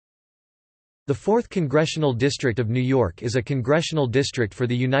The 4th Congressional District of New York is a congressional district for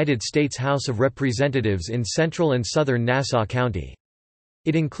the United States House of Representatives in central and southern Nassau County.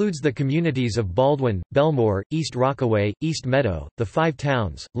 It includes the communities of Baldwin, Belmore, East Rockaway, East Meadow, the Five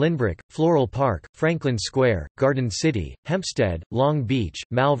Towns, Lynbrook, Floral Park, Franklin Square, Garden City, Hempstead, Long Beach,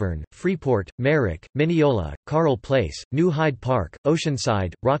 Malvern, Freeport, Merrick, Mineola, Carle Place, New Hyde Park,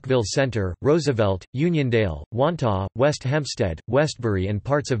 Oceanside, Rockville Center, Roosevelt, Uniondale, Wantagh, West Hempstead, Westbury and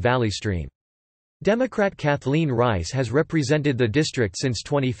parts of Valley Stream. Democrat Kathleen Rice has represented the district since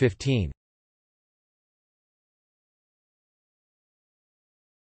 2015.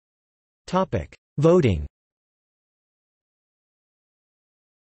 Voting.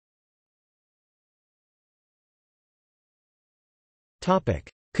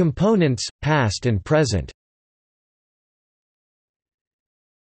 Components, past and present.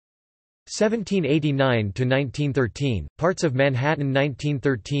 1789 to 1913, parts of Manhattan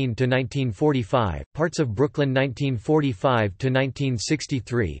 1913 to 1945, parts of Brooklyn 1945 to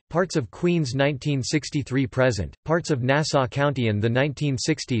 1963, parts of Queens 1963 present, parts of Nassau County in the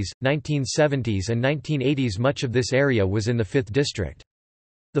 1960s, 1970s and 1980s. Much of this area was in the 5th District.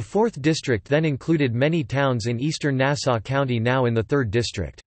 The 4th District then included many towns in eastern Nassau County now in the 3rd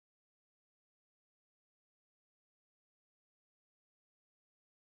District.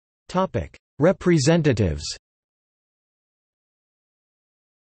 Representatives.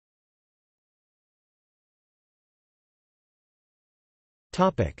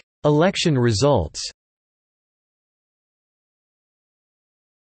 Election results.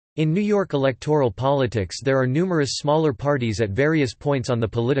 In New York electoral politics there are numerous smaller parties at various points on the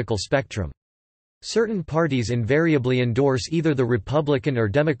political spectrum. Certain parties invariably endorse either the Republican or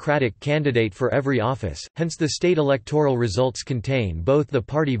Democratic candidate for every office, hence the state electoral results contain both the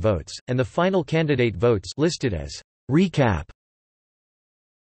party votes, and the final candidate votes listed as recap.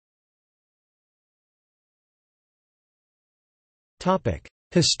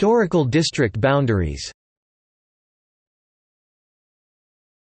 Historical district boundaries.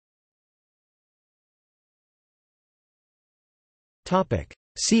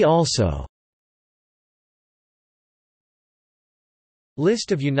 See also: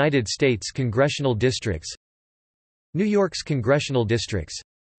 List of United States congressional districts, New York's congressional districts,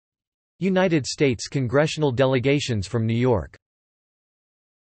 United States congressional delegations from New York.